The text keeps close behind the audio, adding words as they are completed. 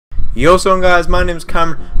Yo, what's on guys, my name's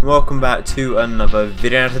Cameron and welcome back to another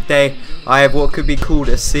video. Now today I have what could be called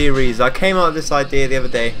a series. I came up with this idea the other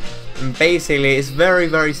day and basically it's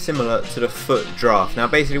very similar to the foot draft. Now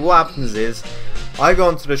basically what happens is I go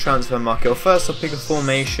onto the transfer market, or first I pick a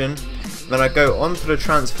formation, then I go onto the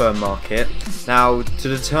transfer market. Now to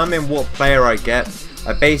determine what player I get,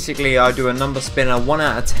 I do a number spinner 1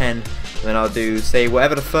 out of 10, and then I'll do, say,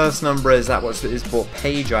 whatever the first number is, that is what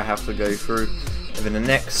page I have to go through. And then the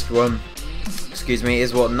next one,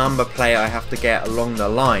 is what number player I have to get along the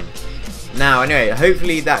line. Now anyway,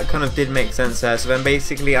 hopefully that kind of did make sense there. So then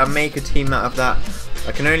basically I make a team out of that.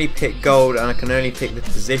 I can only pick gold and I can only pick the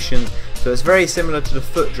positions. So it's very similar to the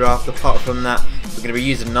foot draft, apart from that we're going to be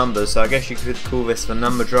using numbers. So I guess you could call this the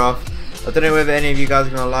number draft. I don't know whether any of you guys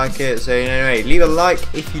are going to like it. So anyway, leave a like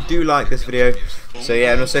if you do like this video. So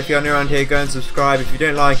yeah, and also if you're new around here, go and subscribe if you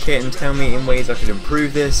don't like it, and tell me in ways I could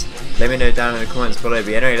improve this. Let me know down in the comments below.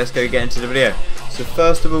 But anyway, let's go get into the video. So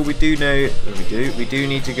first of all, we do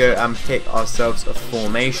need to go and pick ourselves a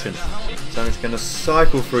formation. So I'm just going to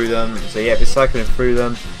cycle through them. So yeah, we're cycling through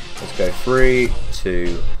them. Let's go 3,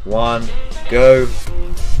 2, 1, go.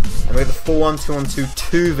 And with the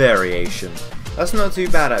 4-1-2-1-2-2 variation. That's not too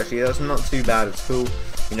bad actually. That's not too bad at all.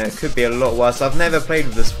 You know, it could be a lot worse. I've never played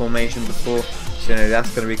with this formation before, so you know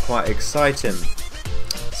that's going to be quite exciting.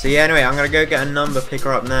 So yeah, anyway, I'm going to go get a number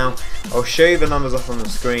picker up now. I'll show you the numbers up on the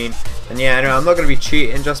screen. And yeah, anyway, I'm not going to be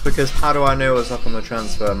cheating just because how do I know what's up on the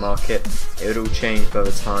transfer market? It would all change by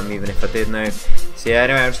the time, even if I did know. So yeah,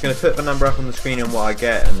 anyway, I'm just going to put the number up on the screen and what I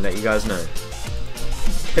get and let you guys know.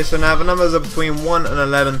 Okay, so now the numbers are between 1 and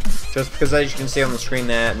 11, just because as you can see on the screen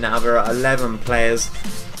there, now there are 11 players.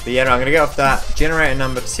 But yeah, no, I'm going to get off that, generate a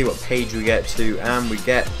number to see what page we get to, and we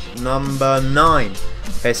get number 9.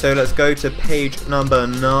 Okay, so let's go to page number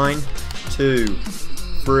 9, 2,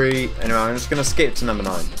 3, anyway, I'm just going to skip to number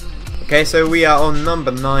 9. Okay, so we are on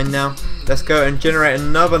number 9 now. Let's go and generate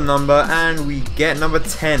another number, and we get number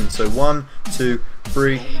 10. So 1, 2,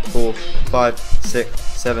 3, 4, 5, 6,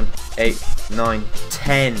 7, 8, 9,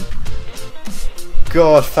 10.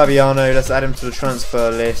 God, Fabiano, let's add him to the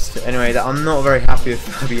transfer list. Anyway, I'm not very happy with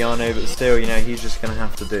Fabiano, but still, you know, he's just going to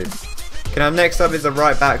have to do. Okay, now next up is the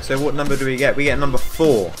right back. So what number do we get? We get number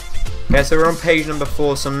 4. Okay, so we're on page number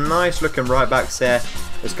 4. Some nice looking right backs there.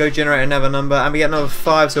 Let's go generate another number, and we get number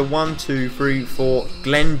 5. So 1, 2, 3, 4.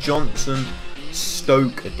 Glenn Johnson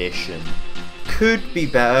Stoke edition. Could be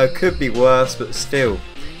better, could be worse, but still.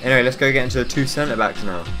 Anyway, let's go get into the 2 centre backs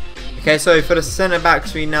now. Okay, so for the centre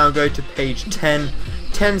backs we now go to page 10.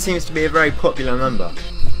 10 seems to be a very popular number.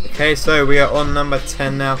 Okay, so we are on number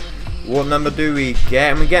 10 now. What number do we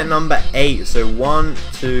get? And we get number 8. So 1,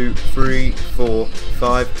 2, 3, 4,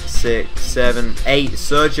 5, 6, 7, 8.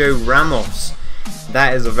 Sergio Ramos.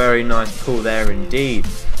 That is a very nice pull there indeed.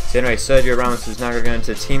 So anyway, Sergio Ramos is now going to go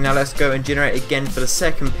into the team. Now let's go and generate again for the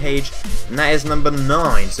second page, and that is number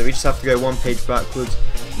 9. So we just have to go one page backwards.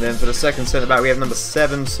 And then for the second centre back we have number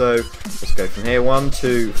 7. So let's go from here. 1,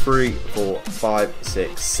 2, 3, 4, 5,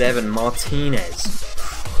 6, 7. Martinez.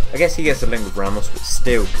 I guess he gets a link with Ramos, but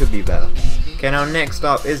still could be better. Okay, now next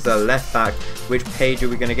up is the left back. Which page are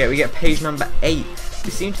we going to get? We get page number 8.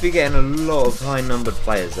 We seem to be getting a lot of high numbered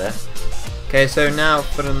players there. Okay, so now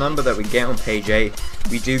for the number that we get on page 8,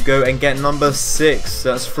 we do go and get number 6.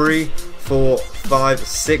 That's 3, 4, 5,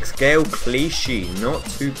 6. Gael Clichy. Not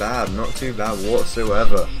too bad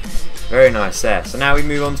whatsoever. Very nice there. So now we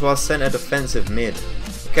move on to our centre defensive mid.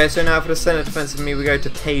 Okay, so now for the centre defensive mid we go to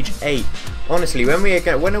page 8. Honestly, when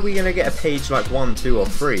are we going to get a page like 1, 2 or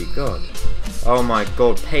 3? God. Oh my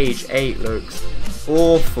god, page 8 looks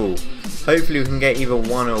awful. Hopefully we can get either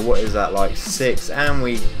 1 or what is that, like 6, and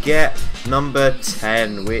we get number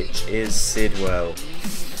 10, which is Sidwell.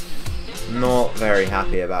 Not very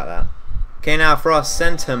happy about that. Okay, now for our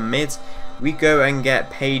centre mids, we go and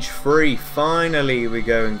get page 3. Finally, we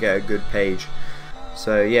go and get a good page.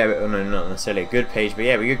 So yeah, no, not necessarily a good page, but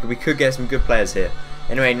yeah, we could get some good players here.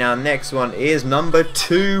 Anyway, now next one is number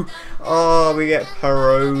 2. Oh, we get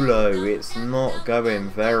Parolo. It's not going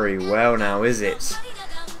very well now, is it?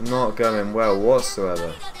 Not going well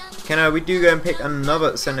whatsoever. Okay, now we do go and pick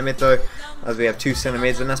another centre mid though, as we have 2 centre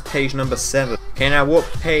mids, and that's page number 7. Okay, now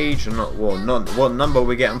what number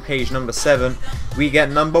we get on page number 7? We get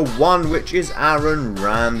number 1, which is Aaron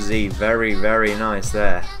Ramsey. Very nice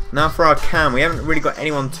there. Now for our cam, we haven't really got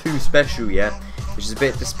anyone too special yet, which is a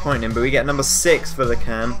bit disappointing, but we get number 6 for the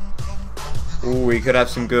cam. Ooh, we could have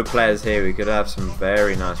some good players here. We could have some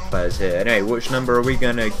very nice players here. Anyway, which number are we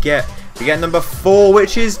going to get? We get number 4,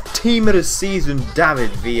 which is Team of the Season,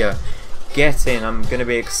 David Villa. Get in. I'm going to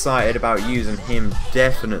be excited about using him,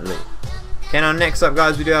 definitely. Okay, now next up,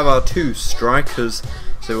 guys, we do have our 2 strikers.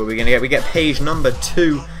 So what we're going to get, we get page number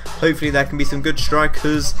 2. Hopefully there can be some good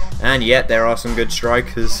strikers. And yet, there are some good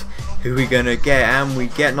strikers. Who are we going to get? And we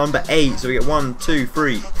get number 8. So we get 1, 2,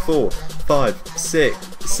 3, 4, 5, 6,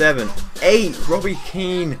 7, 8. Robbie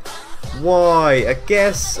Keane. Why? I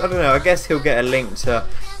don't know. I guess he'll get a link to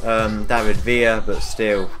David Villa, but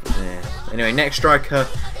still. Yeah. Anyway, next striker.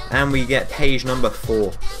 And we get page number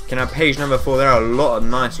 4. Can I have page number 4? There are a lot of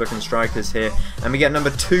nice looking strikers here. And we get number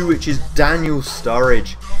 2, which is Daniel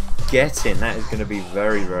Sturridge. Get in. That is going to be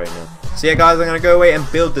very, very nice. So yeah, guys, I'm going to go away and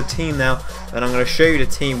build the team now. And I'm going to show you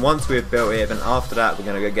the team once we've built it. And after that, we're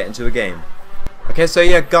going to go get into a game. Okay, so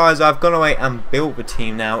yeah, guys, I've gone away and built the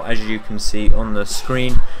team now, as you can see on the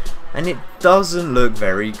screen. And it doesn't look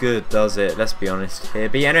very good, does it? Let's be honest here.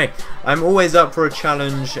 But yeah, anyway, I'm always up for a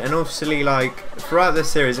challenge. And obviously, like, throughout this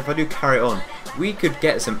series, if I do carry it on, we could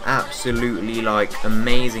get some absolutely, like,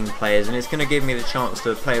 amazing players. And it's going to give me the chance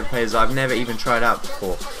to play with players that I've never even tried out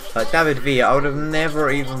before. Like David Villa, I would have never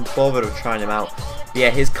even bothered of trying him out. But yeah,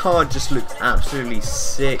 his card just looks absolutely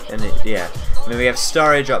sick. And yeah. And then we have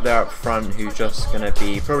Sturridge up there up front, who's just going to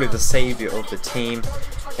be probably the saviour of the team.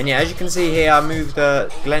 And yeah, as you can see here, I moved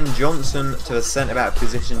Glenn Johnson to the centre back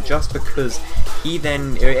position just because he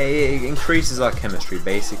then it increases our chemistry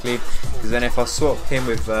basically. Because then if I swap him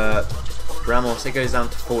with Ramos, it goes down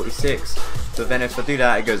to 46. So then if I do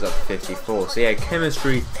that, it goes up to 54. So yeah,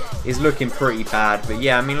 chemistry is looking pretty bad. But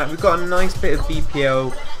yeah, I mean, like, we've got a nice bit of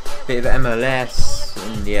BPL, bit of MLS,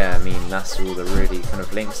 and yeah, I mean, that's all the really kind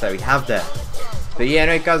of links that we have there. But yeah,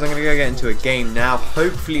 anyway, guys, I'm going to go get into a game now.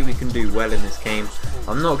 Hopefully we can do well in this game.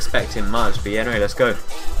 I'm not expecting much, but yeah, anyway, let's go.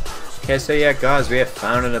 Okay, so yeah, guys, we have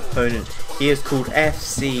found an opponent. He is called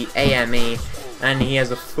FCAME, and he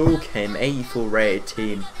has a full game, 84 rated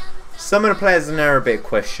team. Some of the players in there are a bit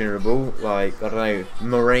questionable, like, I don't know,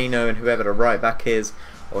 Moreno and whoever the right back is,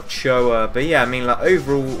 or Choa. But yeah, I mean, like,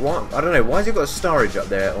 overall, I don't know, why has he got a Sturridge up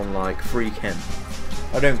there on, like, free chem?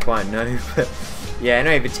 I don't quite know, but yeah,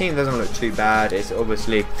 anyway, the team doesn't look too bad. It's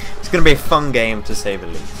obviously, it's going to be a fun game, to say the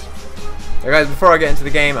least. Alright, guys, before I get into the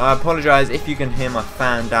game, I apologise if you can hear my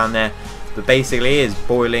fan down there, but basically it is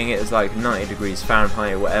boiling. It is like 90 degrees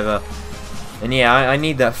Fahrenheit or whatever. And yeah, I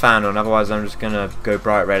need that fan on, otherwise I'm just going to go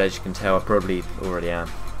bright red. As you can tell, I probably already am.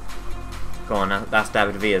 Go on, that's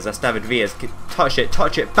David Villa's. That's David Villa's. Touch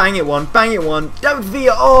it, bang it one. David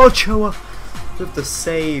Villa, oh, Choa with the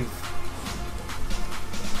save.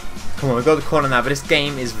 Come on, we've got the corner now, but this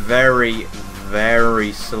game is very,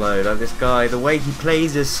 very slow. Like, this guy, the way he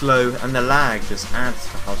plays is slow, and the lag just adds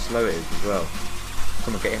to how slow it is as well.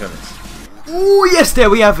 Come on, get hit on this. Oh, yes, there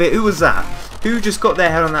we have it. Who was that? Who just got their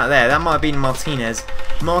head on that there? That might have been Martinez.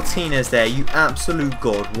 Martinez there, you absolute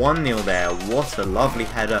god. 1-0 there. What a lovely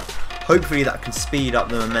header. Hopefully that can speed up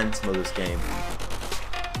the momentum of this game.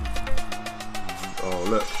 Oh,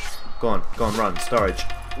 look. Go on, run. Sturridge.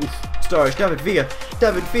 Oof. Sturridge, David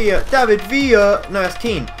Villa. No, that's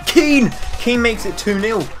Keane. Keane makes it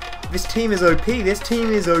 2-0. This team is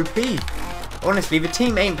OP. Honestly, the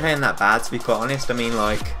team ain't playing that bad, to be quite honest. I mean,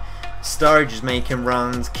 like, Sturridge is making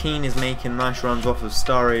runs. Keane is making nice runs off of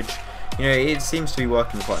Sturridge. You know, it seems to be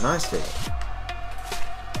working quite nicely.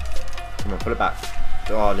 Come on, put it back.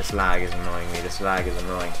 Oh, this lag is annoying me.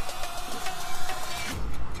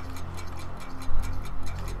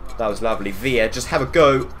 That was lovely. Villa, just have a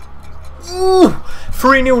go. Ooh!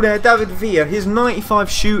 3-0 there, David Villa. His 95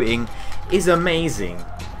 shooting is amazing.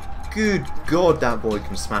 Good God, that boy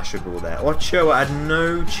can smash a ball there. Ochoa had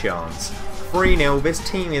no chance. 3-0. This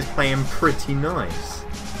team is playing pretty nice.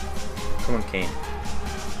 Come on, Keane.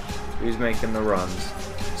 Who's making the runs?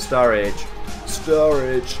 Sturridge.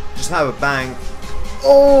 Just have a bang.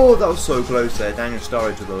 Oh, that was so close there. Daniel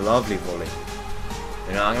Sturridge with a lovely volley.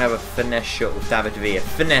 You know, I'm going to have a finesse shot with David Villa.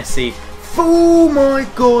 Finesse. Oh my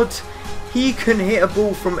God. He can hit a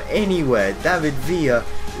ball from anywhere. David Villa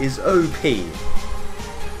is OP.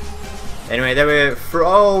 Anyway, there we go.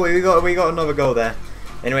 Oh, we got another goal there.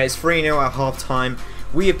 Anyway, it's 3-0 at half time.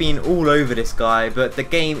 We have been all over this guy, but the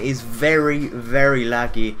game is very, very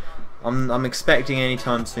laggy. I'm expecting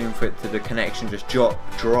anytime soon for the connection just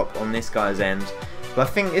drop on this guy's end. But I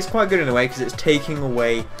think it's quite good in a way because it's taking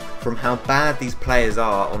away from how bad these players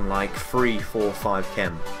are on like 3, 4, 5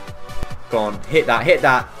 chem. Go on, hit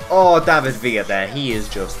that. Oh, David Villa there. He is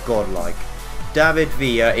just godlike. David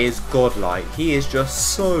Villa is godlike. He is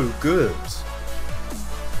just so good.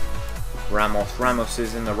 Ramos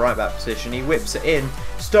is in the right back position. He whips it in.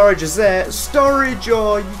 Sturridge is there. Sturridge,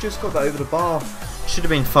 oh, you just got that over the bar. Should have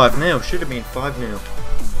been 5-0.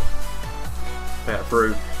 Better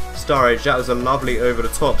through. Sturridge, that was a lovely over the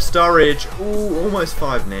top. Sturridge, ooh, almost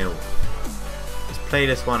 5-0. play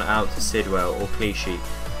this one out to Sidwell or Clichy.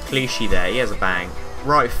 Clichy there, he has a bang.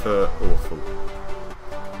 Right foot, awful.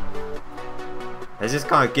 Has this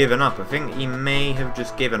guy given up? I think he may have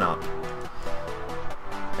just given up.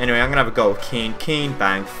 Anyway, I'm going to have a go of Keane. Keane,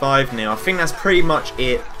 bang, 5-0. I think that's pretty much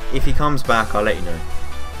it. If he comes back, I'll let you know.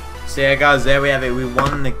 So yeah guys, there we have it. We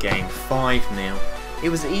won the game, 5-0. It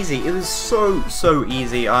was easy. It was so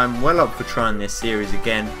easy. I'm well up for trying this series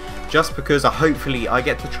again. Just because hopefully I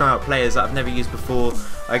get to try out players that I've never used before.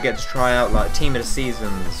 I get to try out like Team of the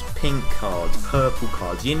Seasons, pink cards, purple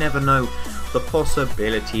cards. You never know. The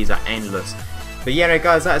possibilities are endless. But yeah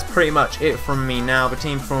guys, that is pretty much it from me now. The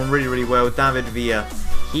team performed really well. David Villa,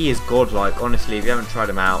 he is godlike. Honestly, if you haven't tried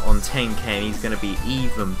him out on 10k, he's going to be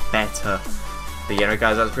even better. But yeah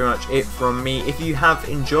guys, that's pretty much it from me. If you have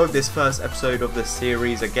enjoyed this first episode of the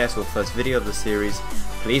series, I guess, or first video of the series,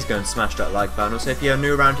 please go and smash that like button. Also, if you're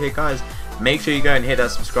new around here guys, make sure you go and hit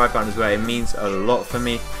that subscribe button as well. It means a lot for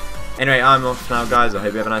me. Anyway, I'm off now guys. I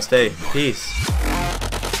hope you have a nice day. Peace.